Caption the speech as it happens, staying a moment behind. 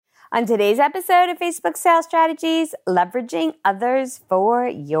On today's episode of Facebook Sales Strategies, leveraging others for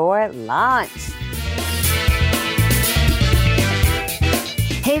your launch.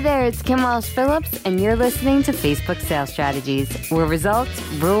 Hey there, it's Kim Walsh-Phillips, and you're listening to Facebook Sales Strategies, where results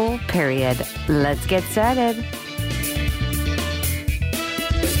rule, period. Let's get started.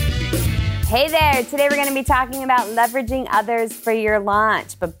 Hey there, today we're going to be talking about leveraging others for your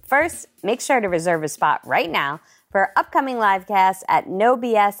launch. But first, make sure to reserve a spot right now for our upcoming livecast at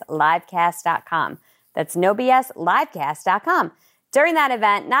nobslivecast.com. That's nobslivecast.com. During that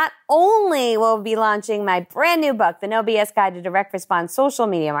event, not only will we be launching my brand new book, The No BS Guide to Direct Response Social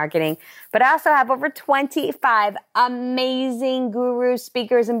Media Marketing, but I also have over 25 amazing gurus,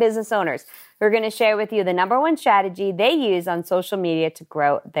 speakers, and business owners who are going to share with you the number one strategy they use on social media to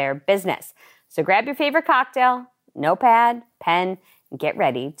grow their business. So grab your favorite cocktail, notepad, pen, and get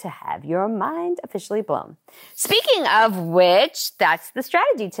ready to have your mind officially blown. Speaking of which, that's the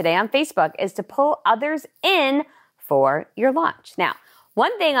strategy today on Facebook, is to pull others in for your launch. Now,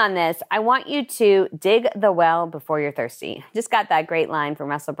 one thing on this, I want you to dig the well before you're thirsty. Just got that great line from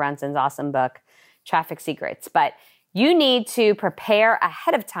Russell Brunson's awesome book, Traffic Secrets. But you need to prepare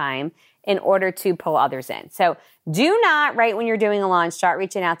ahead of time in order to pull others in. So do not, right when you're doing a launch, start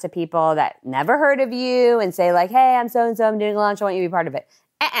reaching out to people that never heard of you and say like, hey, I'm so-and-so, I'm doing a launch, I want you to be part of it.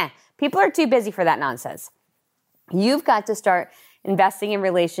 People are too busy for that nonsense. You've got to start investing in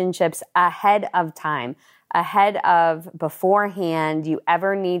relationships ahead of time. Ahead of beforehand you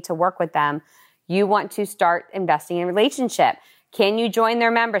ever need to work with them, you want to start investing in relationship. Can you join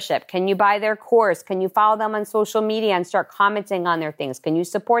their membership? Can you buy their course? Can you follow them on social media and start commenting on their things? Can you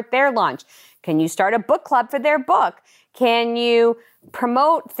support their launch? Can you start a book club for their book? Can you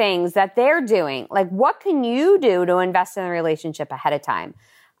promote things that they're doing? Like, what can you do to invest in a relationship ahead of time?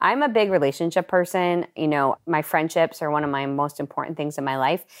 I'm a big relationship person. You know, my friendships are one of my most important things in my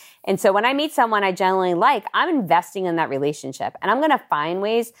life. And so when I meet someone I generally like, I'm investing in that relationship and I'm going to find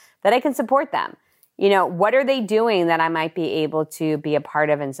ways that I can support them. You know, what are they doing that I might be able to be a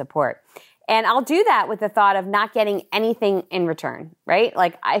part of and support? And I'll do that with the thought of not getting anything in return, right?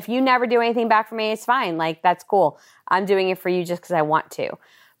 Like, if you never do anything back for me, it's fine. Like, that's cool. I'm doing it for you just because I want to.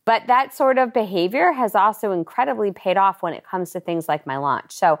 But that sort of behavior has also incredibly paid off when it comes to things like my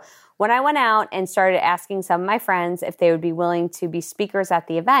launch. So when I went out and started asking some of my friends if they would be willing to be speakers at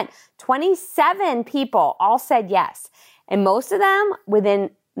the event, 27 people all said yes. And most of them within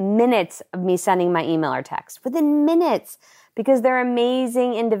minutes of me sending my email or text, within minutes, because they're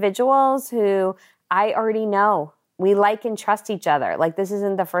amazing individuals who I already know. We like and trust each other. Like, this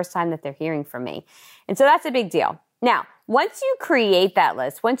isn't the first time that they're hearing from me. And so that's a big deal. Now, once you create that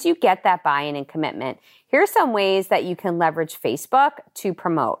list, once you get that buy-in and commitment, here are some ways that you can leverage Facebook to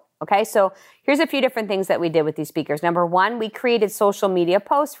promote. Okay, so here's a few different things that we did with these speakers. Number one, we created social media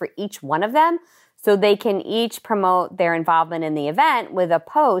posts for each one of them so they can each promote their involvement in the event with a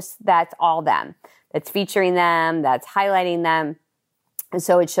post that's all them, that's featuring them, that's highlighting them. And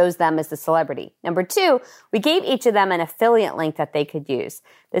so it shows them as the celebrity. Number two, we gave each of them an affiliate link that they could use.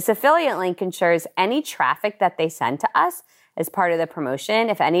 This affiliate link ensures any traffic that they send to us as part of the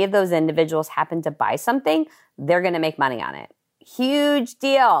promotion, if any of those individuals happen to buy something, they're going to make money on it. Huge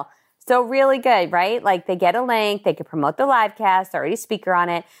deal. So really good, right? Like, they get a link, they can promote the live cast, they're already a speaker on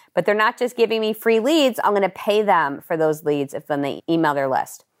it, but they're not just giving me free leads. I'm going to pay them for those leads if then they email their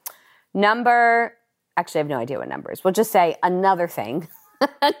list. Actually, I have no idea what numbers. We'll just say another thing.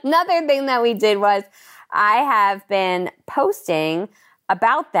 Another thing that we did was I have been posting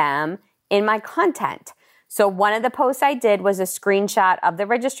about them in my content. So one of the posts I did was a screenshot of the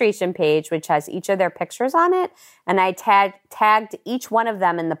registration page, which has each of their pictures on it. And I tagged each one of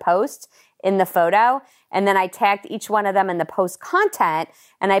them in the post, in the photo. And then I tagged each one of them in the post content.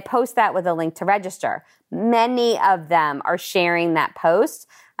 And I post that with a link to register. Many of them are sharing that post.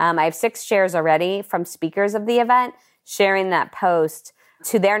 I have 6 shares already from speakers of the event, sharing that post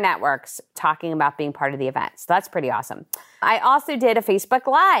to their networks, talking about being part of the event. So that's pretty awesome. I also did a Facebook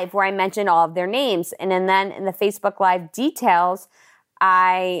Live where I mentioned all of their names. And then in the Facebook Live details,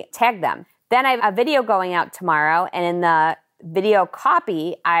 I tagged them. Then I have a video going out tomorrow. And in the video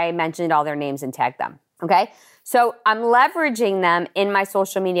copy, I mentioned all their names and tagged them. Okay. So I'm leveraging them in my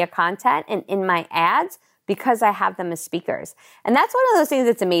social media content and in my ads because I have them as speakers. And that's one of those things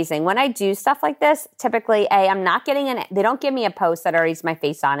that's amazing. When I do stuff like this, typically, I'm not getting they don't give me a post that already has my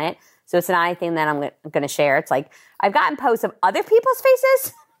face on it. So it's not anything that I'm going to share. It's like, I've gotten posts of other people's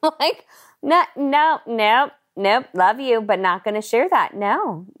faces. Like, nope, love you, but not going to share that.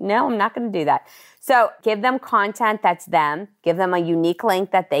 No, I'm not going to do that. So give them content that's them, give them a unique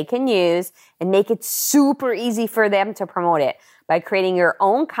link that they can use, and make it super easy for them to promote it. by creating your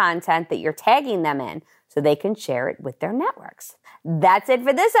own content that you're tagging them in so they can share it with their networks. That's it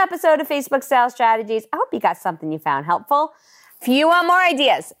for this episode of Facebook Sales Strategies. I hope you got something you found helpful. If you want more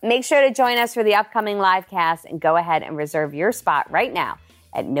ideas, make sure to join us for the upcoming live cast and go ahead and reserve your spot right now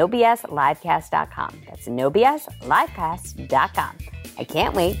at nobslivecast.com. That's nobslivecast.com. I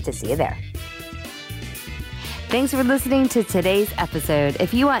can't wait to see you there. Thanks for listening to today's episode.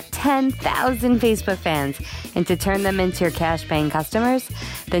 If you want 10,000 Facebook fans and to turn them into your cash-paying customers,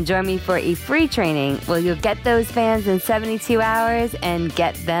 then join me for a free training where you'll get those fans in 72 hours and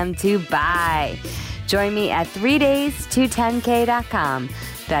get them to buy. Join me at 3daysto10k.com.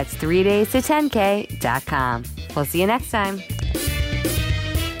 That's 3daysto10k.com. We'll see you next time.